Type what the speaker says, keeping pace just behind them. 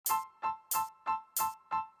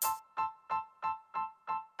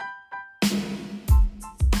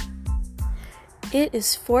It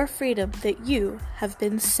is for freedom that you have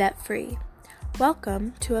been set free.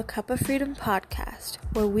 Welcome to a Cup of Freedom podcast,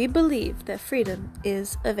 where we believe that freedom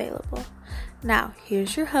is available. Now,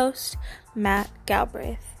 here's your host, Matt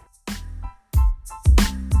Galbraith.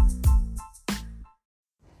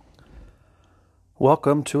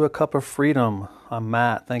 Welcome to a Cup of Freedom. I'm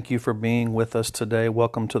Matt. Thank you for being with us today.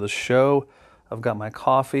 Welcome to the show. I've got my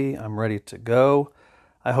coffee. I'm ready to go.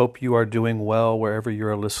 I hope you are doing well wherever you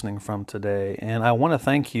are listening from today. And I want to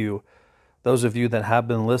thank you, those of you that have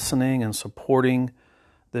been listening and supporting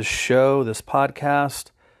this show, this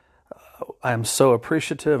podcast. I am so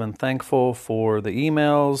appreciative and thankful for the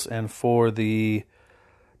emails and for the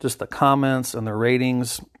comments and the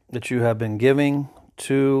ratings that you have been giving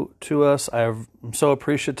to us. I'm so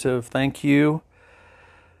appreciative. Thank you.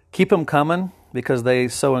 Keep them coming, because they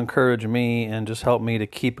so encourage me and just help me to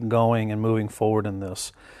keep going and moving forward in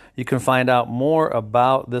this. You can find out more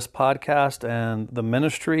about this podcast and the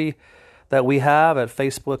ministry that we have at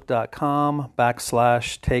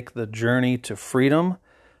facebook.com/take the journey to freedom.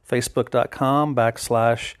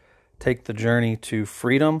 Facebook.com/take the journey to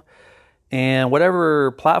freedom. And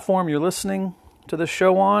whatever platform you're listening to this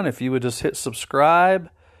show on, if you would just hit subscribe.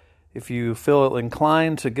 If you feel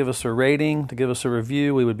inclined to give us a rating, to give us a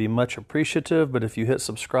review, we would be much appreciative. But if you hit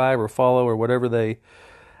subscribe or follow or whatever they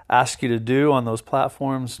ask you to do on those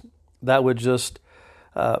platforms, that would just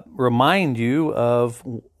remind you of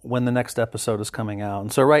when the next episode is coming out.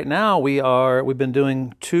 And so right now we've been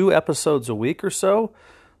doing 2 episodes a week or so.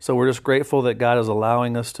 So we're just grateful that God is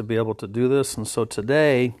allowing us to be able to do this. And so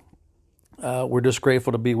today we're just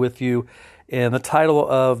grateful to be with you. And the title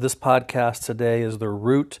of this podcast today is The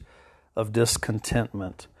Root of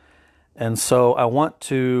Discontentment. And so I want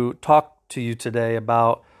to talk to you today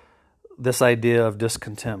about this idea of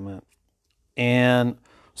discontentment. And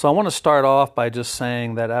so I want to start off by just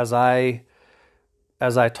saying that as I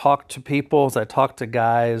talk to people, as I talk to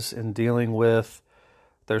guys in dealing with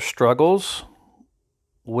their struggles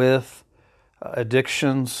with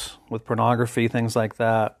addictions, with pornography, things like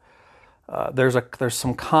that, there's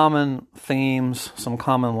some common themes, some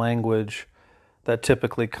common language that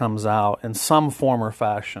typically comes out in some form or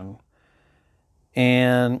fashion.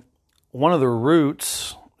 And one of the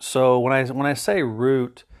roots, so when I say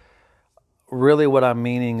root, really what I'm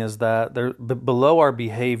meaning is that below our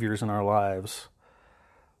behaviors in our lives,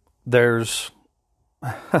 there's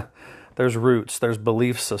roots, there's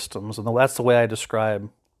belief systems, and that's the way I describe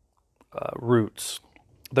roots.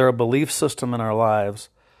 They're a belief system in our lives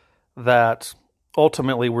that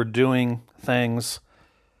ultimately we're doing things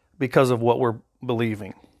because of what we're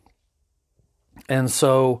believing. And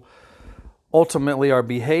so ultimately our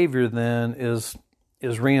behavior then is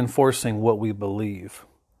reinforcing what we believe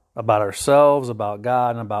about ourselves, about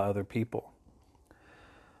God, and about other people.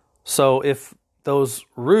 So if those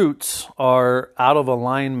roots are out of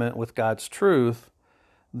alignment with God's truth,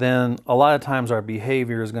 then a lot of times our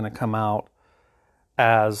behavior is going to come out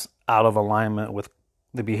as out of alignment with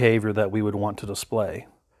the behavior that we would want to display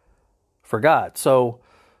for God. So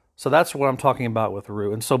that's what I'm talking about with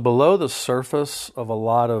root. And so below the surface of a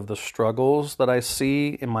lot of the struggles that I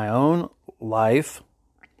see in my own life,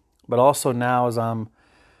 but also now as I'm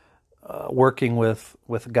working with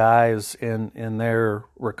guys in their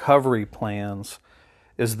recovery plans,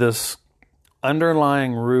 is this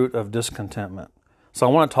underlying root of discontentment. So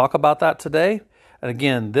I want to talk about that today. And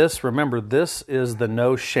again, remember, this is the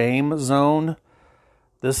no shame zone.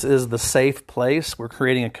 This is the safe place. We're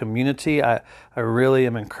creating a community. I really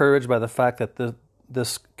am encouraged by the fact that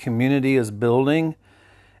this community is building,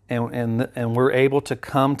 and we're able to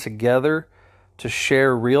come together to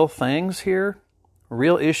share real things here,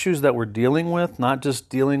 real issues that we're dealing with, not just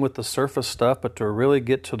dealing with the surface stuff, but to really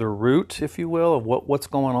get to the root, if you will, of what's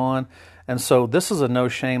going on. And so this is a no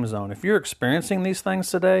shame zone. If you're experiencing these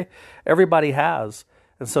things today, everybody has.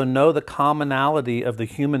 And so know the commonality of the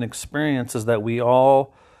human experience is that we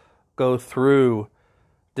all go through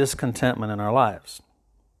discontentment in our lives.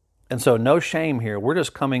 And so no shame here. We're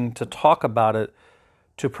just coming to talk about it,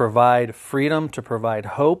 to provide freedom, to provide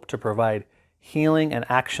hope, to provide healing and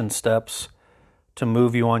action steps to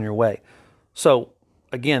move you on your way. So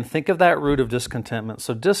again, think of that root of discontentment.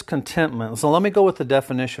 So discontentment. So let me go with the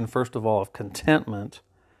definition, first of all, of contentment,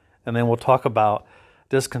 and then we'll talk about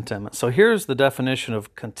discontentment. So here's the definition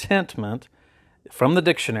of contentment from the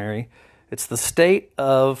dictionary. It's the state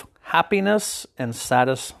of happiness and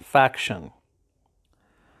satisfaction.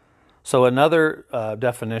 So another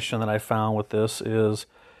definition that I found with this is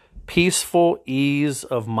peaceful ease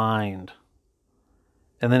of mind.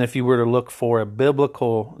 And then if you were to look for a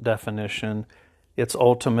biblical definition, it's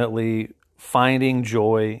ultimately finding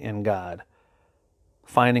joy in God.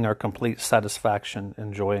 finding our complete satisfaction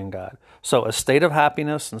and joy in God. So a state of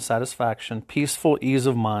happiness and satisfaction, peaceful ease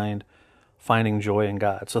of mind, finding joy in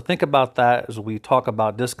God. So think about that as we talk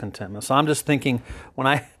about discontentment. So I'm just thinking, when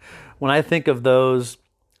I think of those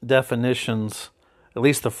definitions, at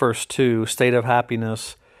least the first two, state of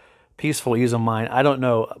happiness, peaceful ease of mind, I don't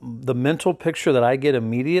know, the mental picture that I get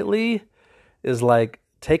immediately is like,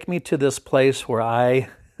 take me to this place where I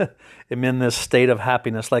am in this state of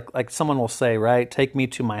happiness. Like someone will say, right? Take me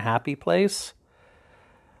to my happy place.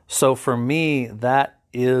 So for me, that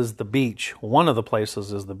is the beach. One of the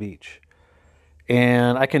places is the beach.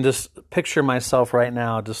 And I can just picture myself right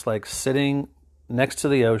now just like sitting next to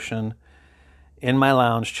the ocean in my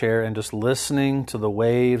lounge chair and just listening to the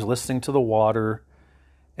waves, listening to the water,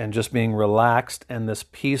 and just being relaxed and this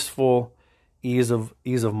peaceful ease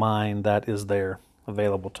of mind that is there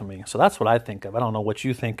available to me. So that's what I think of. I don't know what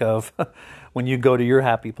you think of when you go to your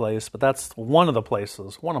happy place, but that's one of the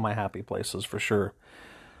places, one of my happy places for sure.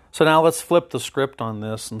 So now let's flip the script on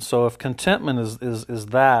this. And so if contentment is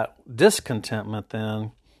that, discontentment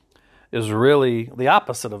then is really the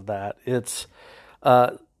opposite of that. It's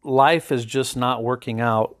life is just not working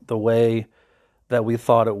out the way that we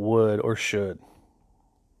thought it would or should.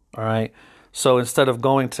 All right? So instead of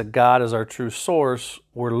going to God as our true source,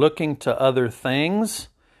 we're looking to other things.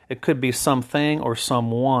 It could be something or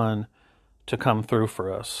someone to come through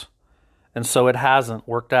for us. And so it hasn't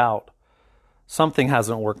worked out. Something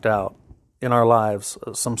hasn't worked out in our lives,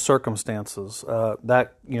 some circumstances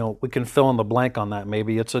that, we can fill in the blank on that.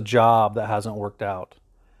 Maybe it's a job that hasn't worked out.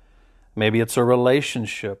 Maybe it's a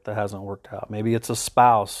relationship that hasn't worked out. Maybe it's a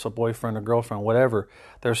spouse, a boyfriend, a girlfriend, whatever.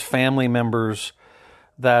 There's family members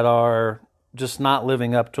that are just not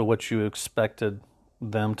living up to what you expected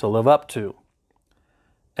them to live up to.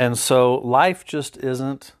 And so life just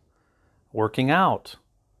isn't working out.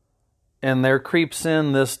 And there creeps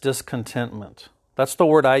in this discontentment. That's the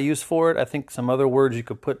word I use for it. I think some other words you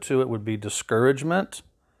could put to it would be discouragement,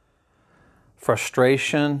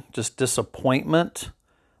 frustration, just disappointment.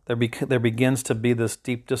 There begins to be this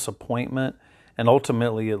deep disappointment, and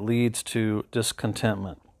ultimately it leads to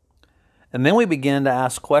discontentment. And then we begin to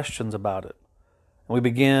ask questions about it. And we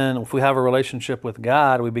begin, if we have a relationship with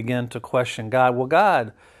God, we begin to question God. Well,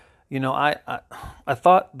 God, I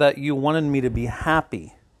thought that you wanted me to be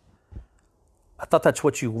happy. I thought that's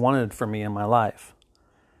what you wanted for me in my life.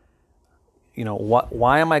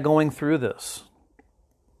 Why am I going through this?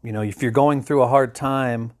 If you're going through a hard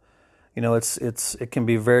time, it can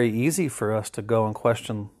be very easy for us to go and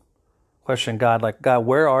question God, like, God,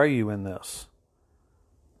 where are you in this?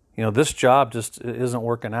 This job just isn't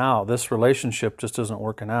working out. This relationship just isn't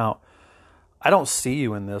working out. I don't see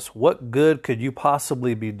you in this. What good could you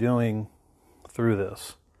possibly be doing through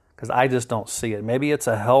this? Because I just don't see it. Maybe it's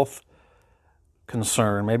a health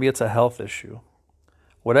concern. Maybe it's a health issue.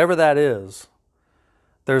 Whatever that is,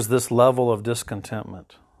 there's this level of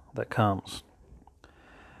discontentment that comes.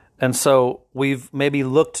 And so we've maybe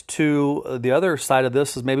looked to, the other side of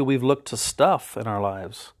this is maybe we've looked to stuff in our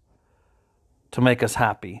lives to make us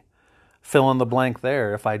happy. Fill in the blank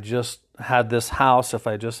there. If I just had this house, if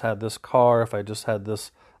I just had this car, if I just had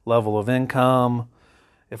this level of income,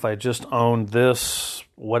 if I just owned this,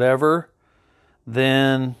 whatever,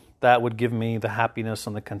 then that would give me the happiness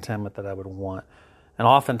and the contentment that I would want. And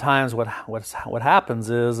oftentimes what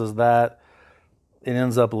happens is that it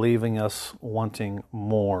ends up leaving us wanting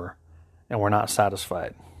more, and we're not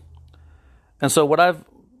satisfied. And so what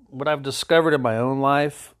I've discovered in my own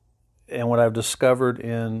life, and what I've discovered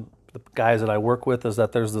in the guys that I work with, is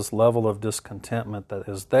that there's this level of discontentment that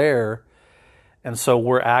is there. And so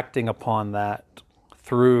we're acting upon that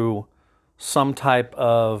through some type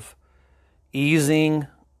of easing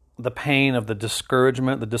the pain of the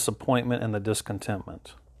discouragement, the disappointment, and the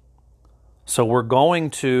discontentment. So we're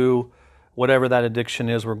going to whatever that addiction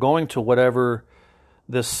is, we're going to whatever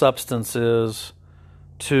this substance is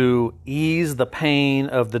to ease the pain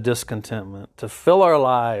of the discontentment, to fill our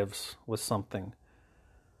lives with something,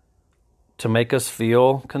 to make us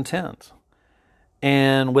feel content.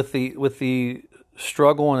 And with the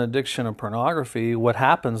struggle and addiction of pornography, what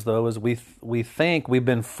happens though is we think we've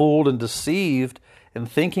been fooled and deceived in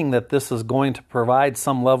thinking that this is going to provide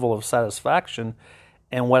some level of satisfaction,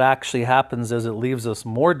 and what actually happens is it leaves us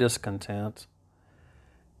more discontent,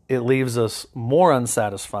 it leaves us more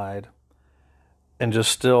unsatisfied, and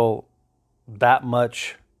just still that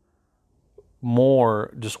much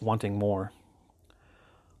more, just wanting more.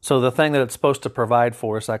 So the thing that it's supposed to provide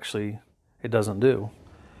for us, actually, it doesn't do.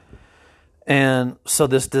 And so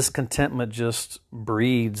this discontentment just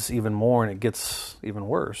breeds even more, and it gets even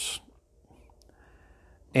worse.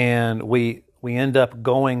 And we we end up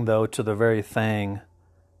going, though, to the very thing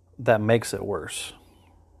that makes it worse,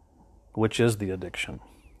 which is the addiction.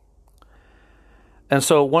 And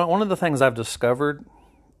so one of the things I've discovered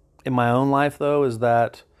in my own life, though, is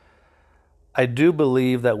that I do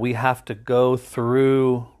believe that we have to go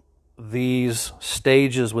through these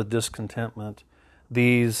stages with discontentment,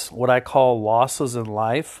 these what I call losses in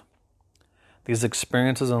life, these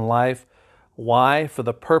experiences in life. Why? For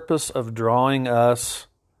the purpose of drawing us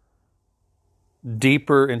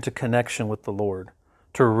deeper into connection with the Lord,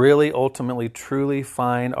 to really ultimately truly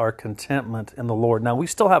find our contentment in the Lord. Now, we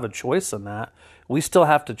still have a choice in that. We still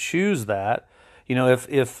have to choose that. You know,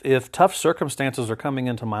 if tough circumstances are coming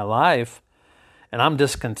into my life and I'm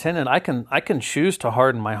discontented, I can choose to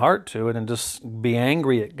harden my heart to it and just be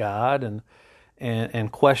angry at God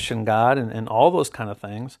and question God and all those kind of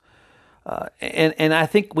things. And I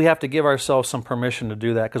think we have to give ourselves some permission to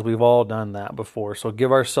do that, because we've all done that before. So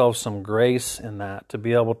give ourselves some grace in that, to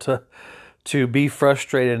be able to be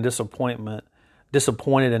frustrated and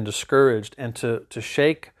disappointed and discouraged, and to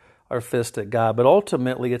shake our fist at God. But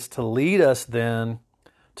ultimately, it's to lead us then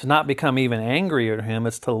to not become even angry at Him.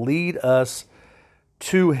 It's to lead us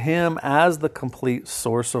to Him as the complete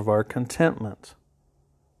source of our contentment.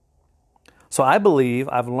 So I believe,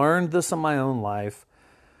 I've learned this in my own life,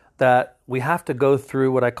 that we have to go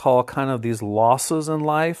through what I call kind of these losses in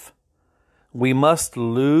life. We must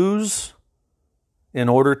lose in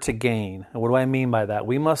order to gain. And what do I mean by that?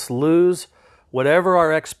 We must lose whatever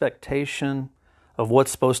our expectation of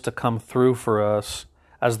what's supposed to come through for us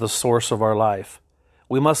as the source of our life.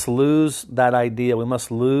 We must lose that idea. We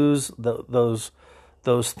must lose those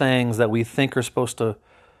things that we think are supposed to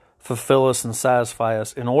fulfill us and satisfy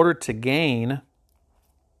us in order to gain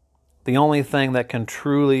the only thing that can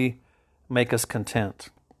truly make us content.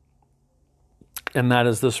 And that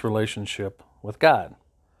is this relationship with God.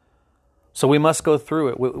 So we must go through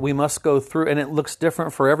it. We must go through, and it looks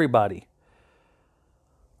different for everybody.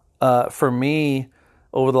 For me,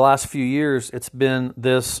 over the last few years, it's been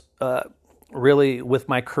this really with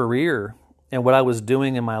my career and what I was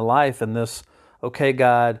doing in my life, and this, okay,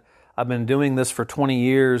 God, I've been doing this for 20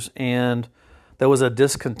 years, and there was a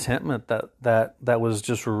discontentment that was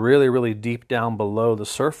just really, really deep down below the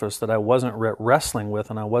surface that I wasn't wrestling with,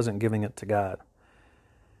 and I wasn't giving it to God.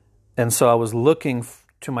 And so I was looking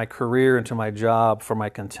to my career and to my job for my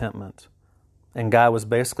contentment. And God was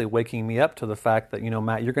basically waking me up to the fact that,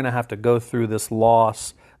 Matt, you're going to have to go through this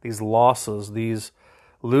loss, these losses, these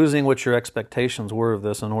losing what your expectations were of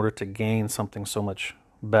this in order to gain something so much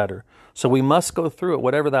better. So we must go through it,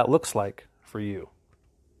 whatever that looks like for you.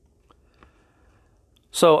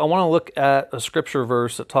 So I want to look at a scripture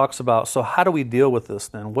verse that talks about, so how do we deal with this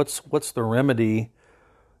then? What's the remedy?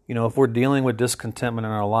 If we're dealing with discontentment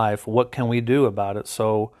in our life, what can we do about it?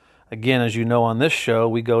 So again, as you know, on this show,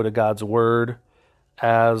 we go to God's Word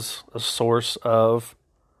as a source of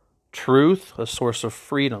truth, a source of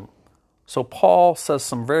freedom. So Paul says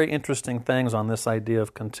some very interesting things on this idea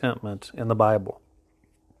of contentment in the Bible.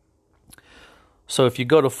 So if you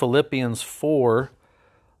go to Philippians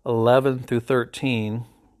 4:11 through 13,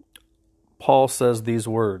 Paul says these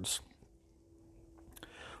words: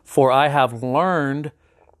 "For I have learned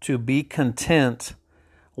to be content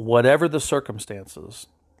whatever the circumstances.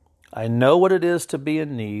 I know what it is to be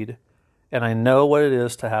in need, and I know what it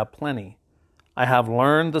is to have plenty. I have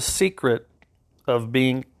learned the secret of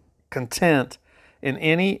being content in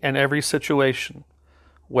any and every situation,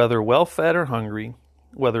 whether well-fed or hungry,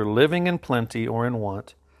 whether living in plenty or in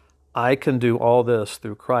want. I can do all this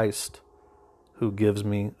through Christ who gives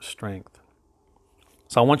me strength."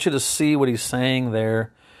 So I want you to see what he's saying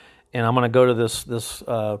there. And I'm going to go to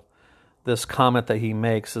this comment that he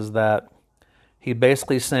makes, is that he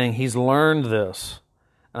basically saying he's learned this.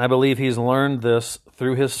 And I believe he's learned this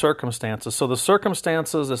through his circumstances. So the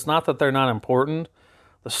circumstances, it's not that they're not important.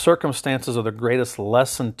 The circumstances are the greatest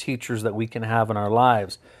lesson teachers that we can have in our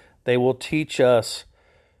lives. They will teach us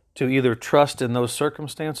to either trust in those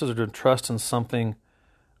circumstances or to trust in something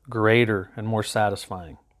greater and more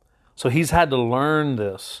satisfying. So he's had to learn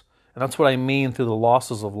this. And that's what I mean through the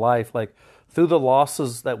losses of life. Like, through the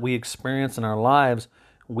losses that we experience in our lives,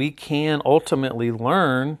 we can ultimately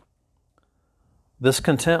learn this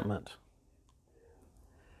contentment.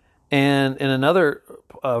 And in another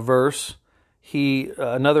verse,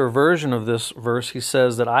 another version of this verse, he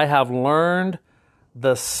says that I have learned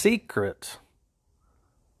the secret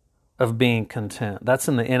of being content. That's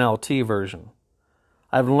in the NLT version.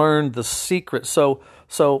 I've learned the secret. So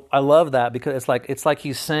I love that, because it's like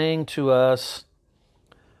he's saying to us,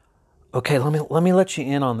 okay, let me let you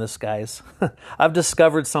in on this, guys. I've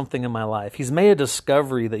discovered something in my life. He's made a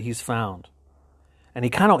discovery that he's found. And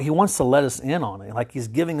he wants to let us in on it. Like he's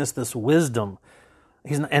giving us this wisdom.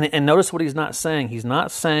 And notice what he's not saying. He's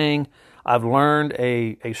not saying, I've learned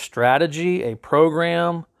a strategy, a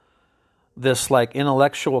program, this like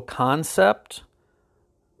intellectual concept.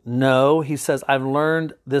 No, he says, I've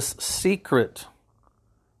learned this secret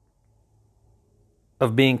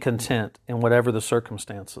of being content in whatever the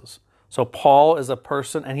circumstances. So Paul is a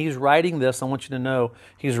person, and he's writing this, I want you to know,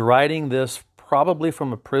 he's writing this probably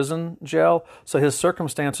from a prison jail. So his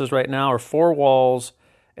circumstances right now are 4 walls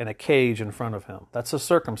and a cage in front of him. That's his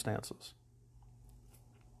circumstances.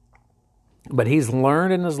 But he's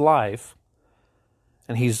learned in his life,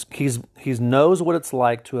 and he knows what it's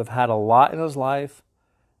like to have had a lot in his life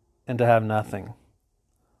and to have nothing.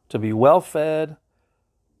 To be well-fed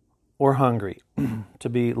or hungry. To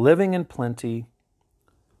be living in plenty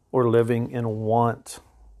or living in want.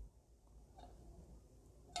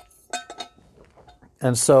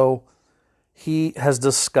 And so he has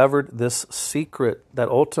discovered this secret that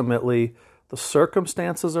ultimately the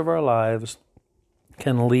circumstances of our lives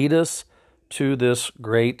can lead us to this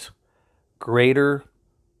greater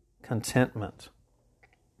contentment.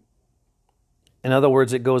 In other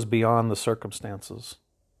words, it goes beyond the circumstances.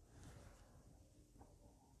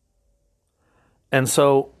 And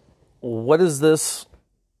so, what does this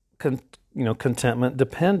contentment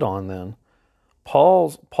depend on then?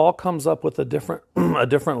 Paul comes up with a different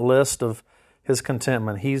list of his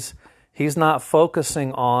contentment. He's not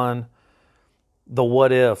focusing on the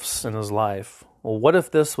what ifs in his life. Well, what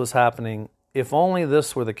if this was happening? If only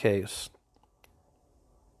this were the case.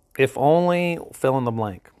 If only fill in the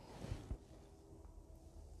blank.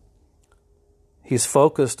 He's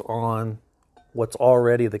focused on what's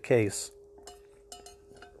already the case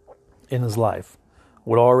in his life,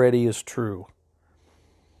 what already is true.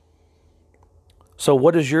 So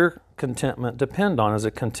what does your contentment depend on? Is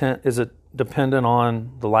it dependent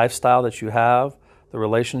on the lifestyle that you have, the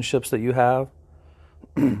relationships that you have,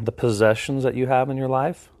 the possessions that you have in your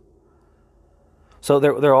life? So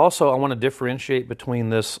there also, I want to differentiate between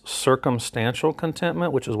this circumstantial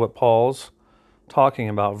contentment, which is what Paul's talking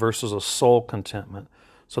about, versus a soul contentment.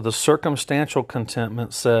 So the circumstantial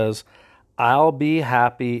contentment says, I'll be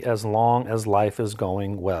happy as long as life is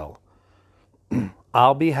going well.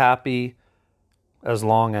 I'll be happy as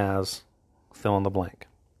long as fill in the blank.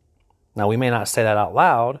 Now, we may not say that out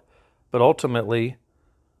loud, but ultimately,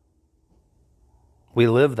 we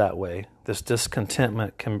live that way. This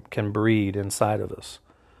discontentment can breed inside of us.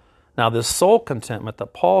 Now, this soul contentment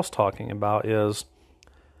that Paul's talking about is,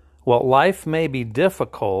 well, life may be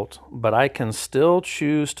difficult, but I can still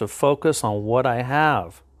choose to focus on what I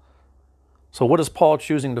have. So what is Paul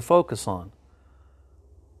choosing to focus on?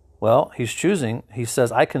 Well, he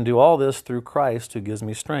says, I can do all this through Christ who gives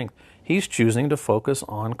me strength. He's choosing to focus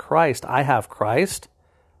on Christ. I have Christ.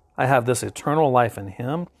 I have this eternal life in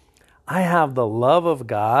Him. I have the love of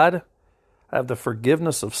God. I have the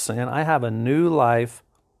forgiveness of sin. I have a new life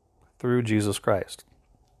through Jesus Christ.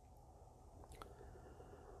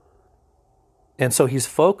 And so he's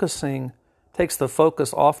takes the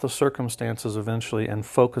focus off the circumstances eventually and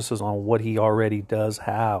focuses on what he already does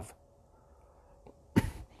have.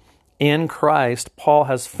 In Christ, Paul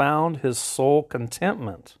has found his soul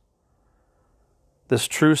contentment, this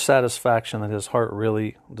true satisfaction that his heart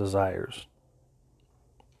really desires.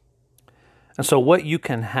 And so what you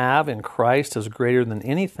can have in Christ is greater than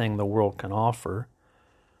anything the world can offer.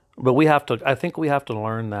 But I think we have to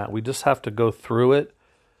learn that. We just have to go through it.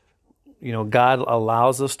 God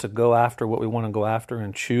allows us to go after what we want to go after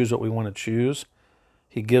and choose what we want to choose.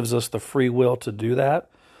 He gives us the free will to do that.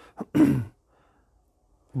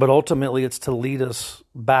 But ultimately, it's to lead us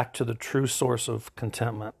back to the true source of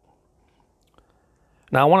contentment.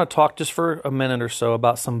 Now, I want to talk just for a minute or so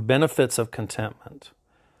about some benefits of contentment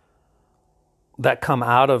that come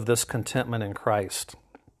out of this contentment in Christ.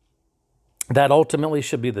 That ultimately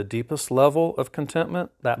should be the deepest level of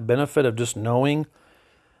contentment, that benefit of just knowing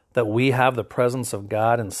that we have the presence of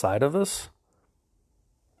God inside of us.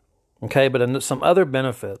 Okay, but some other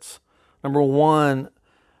benefits. Number one,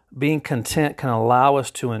 being content can allow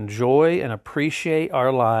us to enjoy and appreciate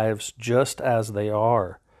our lives just as they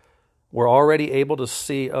are. We're already able to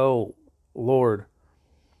see, oh, Lord,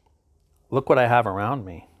 look what I have around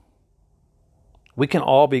me. We can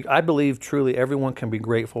all I believe truly everyone can be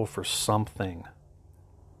grateful for something.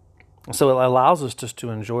 So it allows us just to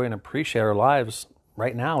enjoy and appreciate our lives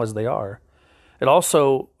right now as they are. It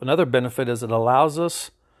also, another benefit is it allows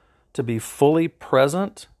us to be fully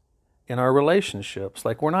present in our relationships.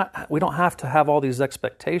 Like we don't have to have all these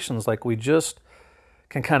expectations. Like we just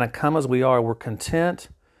can kind of come as we are. We're content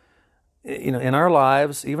in our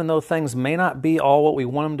lives, even though things may not be all what we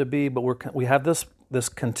want them to be, but we have this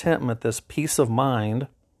contentment, this peace of mind.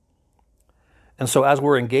 And so as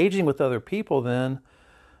we're engaging with other people, then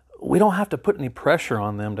we don't have to put any pressure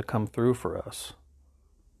on them to come through for us.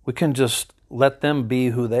 We can just let them be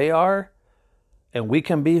who they are, and we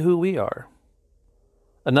can be who we are.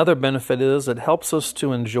 Another benefit is it helps us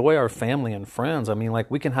to enjoy our family and friends. I mean,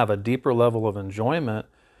 like, we can have a deeper level of enjoyment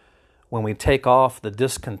when we take off the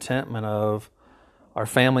discontentment of our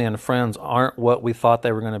family and friends aren't what we thought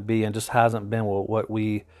they were going to be and just hasn't been what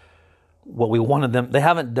we wanted them. They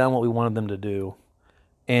haven't done what we wanted them to do.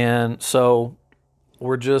 And so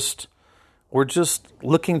we're just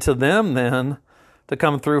looking to them then to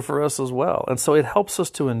come through for us as well. And so it helps us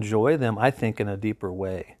to enjoy them, I think, in a deeper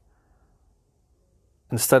way.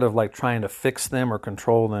 Instead of like trying to fix them or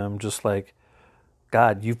control them, just like,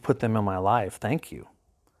 God, you've put them in my life. Thank you.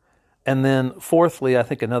 And then fourthly, I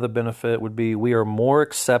think another benefit would be we are more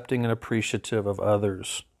accepting and appreciative of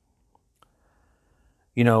others.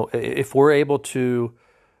 If we're able to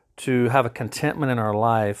have a contentment in our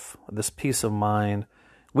life, this peace of mind,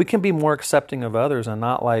 we can be more accepting of others and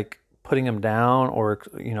not like putting them down or,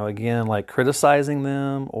 again, like criticizing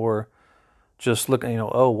them or just looking,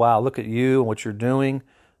 oh, wow, look at you and what you're doing.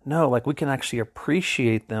 No, like we can actually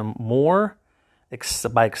appreciate them more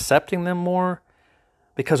by accepting them more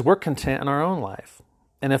because we're content in our own life.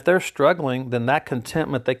 And if they're struggling, then that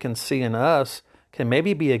contentment they can see in us can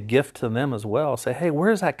maybe be a gift to them as well. Say, hey,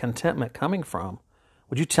 where is that contentment coming from?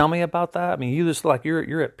 Would you tell me about that? I mean, you just like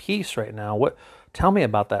you're at peace right now. Tell me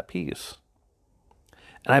about that peace.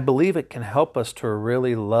 And I believe it can help us to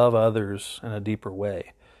really love others in a deeper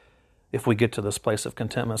way if we get to this place of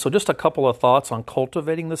contentment. So just a couple of thoughts on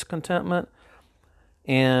cultivating this contentment.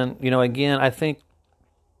 And, again, I think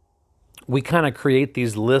we kind of create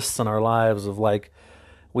these lists in our lives of like,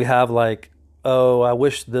 we have like, oh, I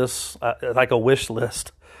wish this, like a wish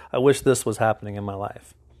list. I wish this was happening in my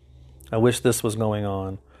life. I wish this was going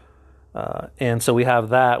on. And so we have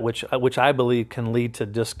that, which I believe can lead to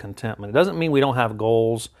discontentment. It doesn't mean we don't have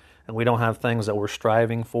goals and we don't have things that we're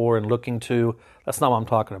striving for and looking to. That's not what I'm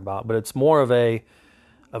talking about. But it's more of an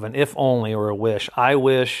if only or a wish. I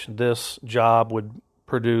wish this job would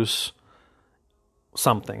produce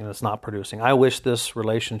something and it's not producing. I wish this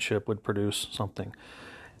relationship would produce something.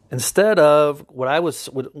 Instead of what I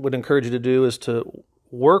would encourage you to do is to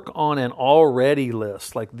work on an already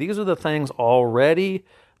list. Like, these are the things already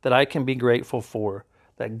that I can be grateful for,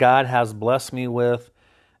 that God has blessed me with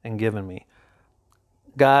and given me.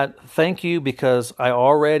 God, thank you because I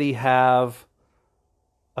already have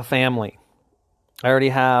a family. I already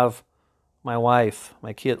have my wife,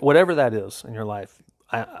 my kid, whatever that is in your life.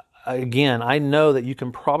 I know that you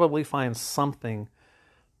can probably find something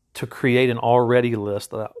to create an already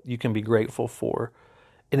list that you can be grateful for.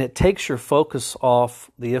 And it takes your focus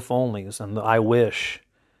off the if-onlys and the I wish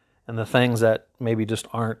and the things that maybe just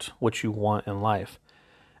aren't what you want in life.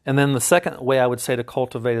 And then the second way I would say to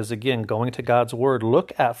cultivate is, again, going to God's Word.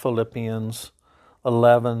 Look at Philippians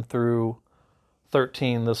 11 through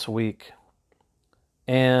 13 this week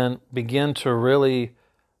and begin to really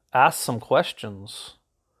ask some questions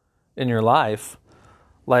in your life.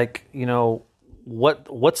 Like,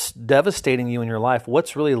 what's devastating you in your life?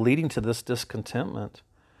 What's really leading to this discontentment?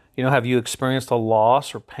 Have you experienced a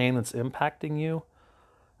loss or pain that's impacting you?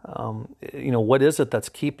 What is it that's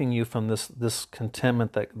keeping you from this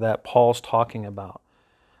contentment that Paul's talking about?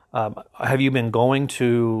 Have you been going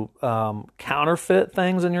to counterfeit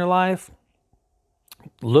things in your life,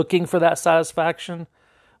 looking for that satisfaction,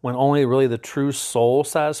 when only really the true soul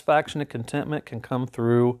satisfaction and contentment can come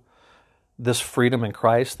through this freedom in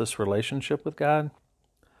Christ, this relationship with God?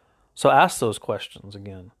 So ask those questions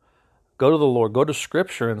again. Go to the Lord, go to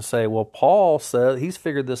Scripture and say, well, Paul said he's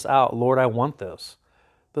figured this out. Lord, I want this.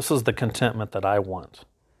 This is the contentment that I want.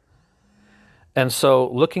 And so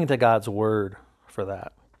looking to God's Word for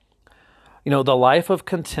that. The life of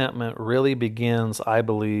contentment really begins, I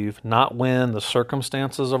believe, not when the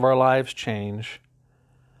circumstances of our lives change,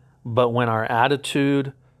 but when our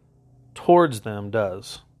attitude towards them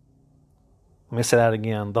does. Let me say that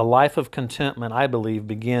again. The life of contentment, I believe,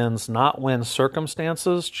 begins not when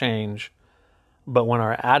circumstances change, but when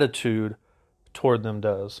our attitude toward them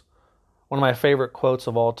does. One of my favorite quotes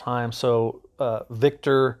of all time. So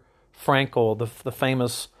Viktor Frankl, the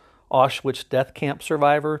famous Auschwitz death camp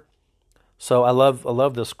survivor. So I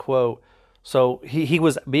love this quote. So he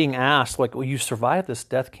was being asked, like, well, you survived this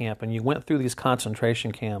death camp and you went through these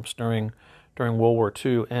concentration camps during World War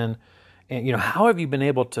II, and how have you been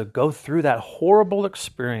able to go through that horrible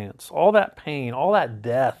experience, all that pain, all that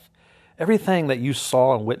death, everything that you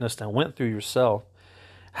saw and witnessed and went through yourself,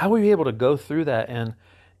 how were you able to go through that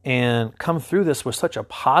and come through this with such a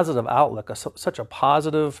positive outlook, such a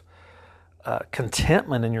positive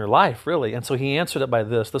contentment in your life, really? And so he answered it by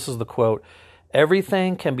this. This is the quote: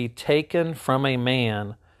 "Everything can be taken from a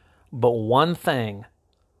man, but one thing,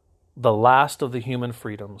 the last of the human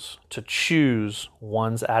freedoms, to choose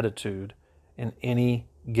one's attitude in any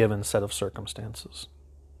given set of circumstances."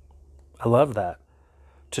 I love that.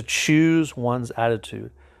 To choose one's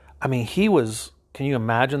attitude. I mean, can you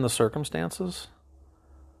imagine the circumstances?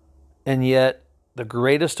 And yet, the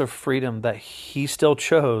greatest of freedom that he still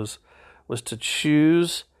chose was to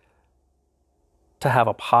choose to have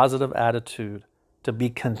a positive attitude, to be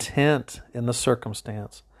content in the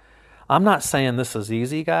circumstance. I'm not saying this is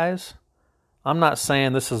easy, guys. I'm not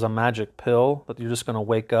saying this is a magic pill that you're just going to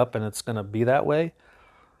wake up and it's going to be that way.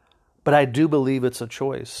 But I do believe it's a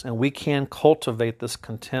choice, and we can cultivate this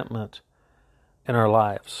contentment in our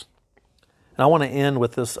lives. And I want to end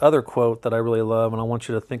with this other quote that I really love, and I want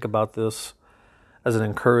you to think about this as an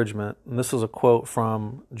encouragement. And this is a quote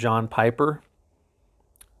from John Piper,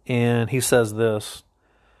 and he says this.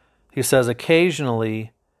 He says,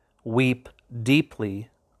 "Occasionally weep deeply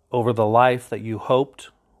over the life that you hoped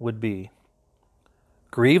would be.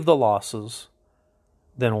 Grieve the losses,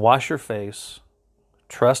 then wash your face,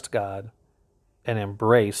 trust God, and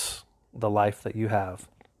embrace the life that you have."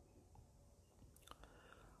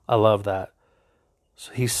 I love that.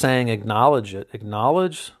 So he's saying acknowledge it.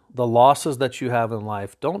 Acknowledge the losses that you have in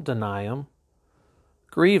life. Don't deny them.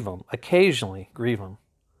 Grieve them. Occasionally grieve them.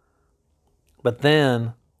 But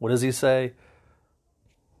then, what does he say?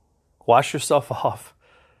 Wash yourself off.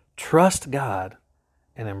 Trust God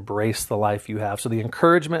and embrace the life you have. So the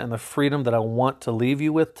encouragement and the freedom that I want to leave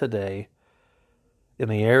you with today in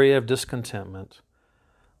the area of discontentment,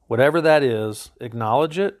 whatever that is,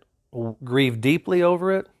 acknowledge it, grieve deeply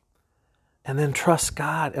over it, and then trust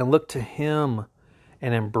God and look to Him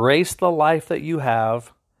and embrace the life that you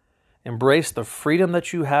have, embrace the freedom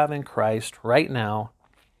that you have in Christ right now,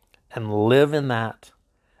 and live in that,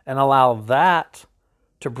 and allow that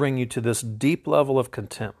to bring you to this deep level of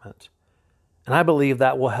contentment. And I believe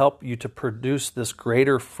that will help you to produce this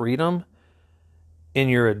greater freedom in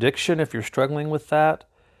your addiction, if you're struggling with that,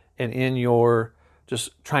 and in your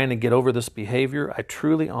just trying to get over this behavior. I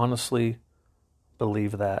truly, honestly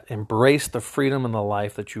believe that. Embrace the freedom and the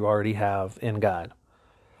life that you already have in God.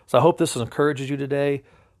 So I hope this encourages you today.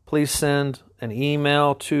 Please send an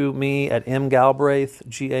email to me at mgalbraith,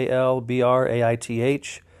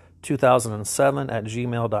 GALBRAITH, 2007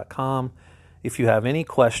 @gmail.com. If you have any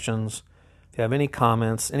questions, if you have any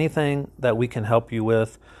comments, anything that we can help you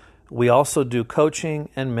with. We also do coaching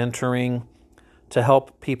and mentoring to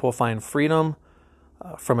help people find freedom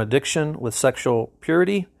from addiction with sexual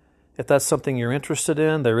purity. If that's something you're interested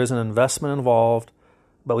in, there is an investment involved,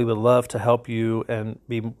 but we would love to help you and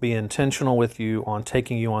be intentional with you on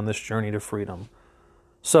taking you on this journey to freedom.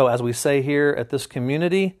 So as we say here at this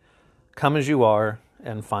community, come as you are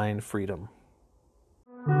and find freedom.